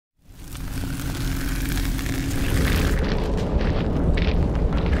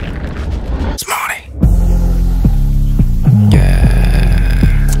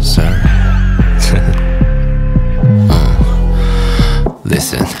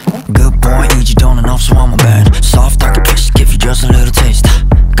Good boy 이지도는 없어 I'm a bad Soft dark kiss give you just a little taste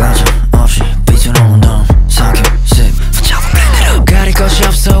가져 없이 빛을 오는 넌 삼켜 sip 붙잡아 blend it up 가릴 것이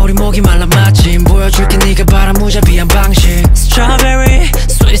없어 우리 목이 말라 마침 보여줄게 네가 바란 무자비한 방식 Strawberry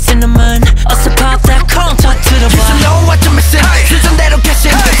sweet cinnamon 어서 pop that corn talk to the bar You know what you're missing 순서대로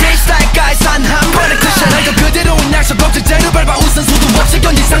guessing Taste like ice 한 번에 cushion 너 그대로인 약속 걱정대로 밟아 우선 수도 없이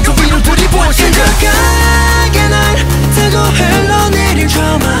견디상 저 위로 부리부어 심각하게 날 타고 흘러내릴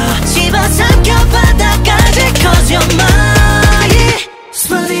drama 집어삼켜 바닥까지 cause you're mine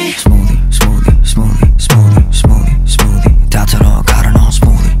Smoothie Smoothie Smoothie Smoothie Smoothie Smoothie Smoothie 다 털어 갈아 넣어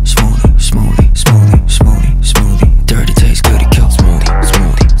Smoothie Smoothie Smoothie Smoothie Smoothie Smoothie Dirty taste 그리 켜 Smoothie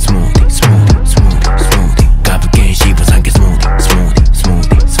Smoothie Smoothie Smoothie Smoothie Smoothie 가볍게 씹어삼켜 Smoothie Smoothie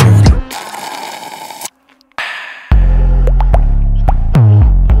Smoothie Smoothie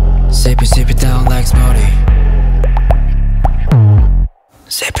Sip it down like smoothie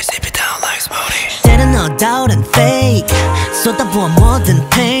Sip it down like smoothie 때는 no doubt and fake 쏟아부어 뭐든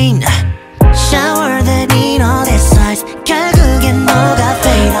pain Shower that in all this size 결국엔 너가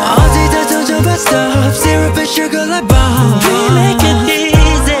fade 어디다 던져봐 stop Syrup and sugar like bomb We make it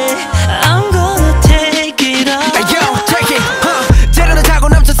easy I'm gonna take it all Hey yo, take it, 재료는 타고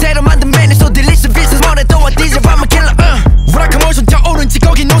넘쳐 새로 만든 메뉴 So delicious business 뭐래도 어디서 I'm a killer 우락한 모션 타오른지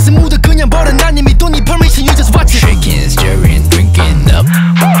거기 노스 묻어 그냥 버려 난 이미 돈이 permission you just watch it Shaking, stirring, drinking up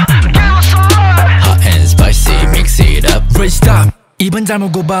Hot and spicy, mix it up Bridge stop 입은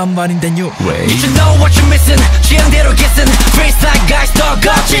잘못 반말인데 new way You should know what you're missing 취향대로 kissing Face like guys stuck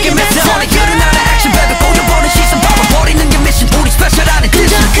up 지금 missing 오늘 일어나는 action baby 보여보는 시선 봐버리는 게 mission 우리 스페셜한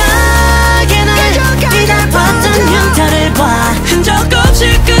edition 끈적하게 날 기다렸던 형태를 봐 흔적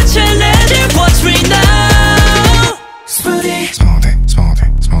없이 끝을 내줄 what's real now Smoothie Smoothie Smoothie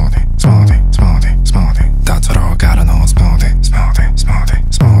Smoothie Smoothie Smoothie Smoothie 다 털어 갈아 넣어 Smoothie Smoothie Smoothie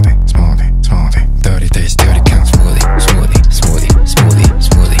Smoothie Smoothie Smoothie Dirty taste dirty count Smoothie Smoothie Smoothie Smoothie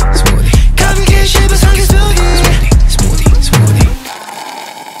Smoothie Smoothie 가볍게 씹어삼켜 Smoothie Smoothie Smoothie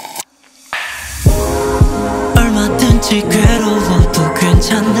얼마든지 괴로워도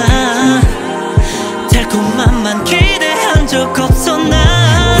괜찮아 달콤한 만 기대한 적 없어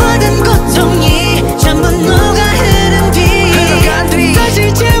나 모든 고통이 전부 녹아 흐른 뒤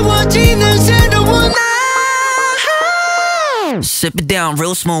다시 채워지는 새로운 나 Sip it down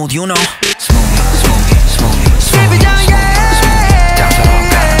real smooth you know Smoothie Smoothie Smoothie Sip it down yeah down to the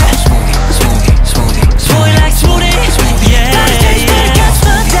ground Smoothie Smoothie Smoothie Smoothie like smoothie yeah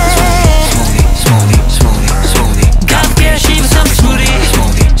Smoothie Smoothie Smoothie Smoothie 가볍게 씹어삼 smoothie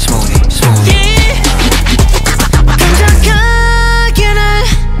Smoothie Smoothie Smoothie 끈적하게 날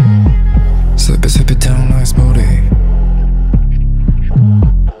Sip it down like smoothie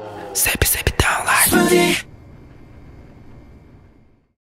Sip it down like smoothie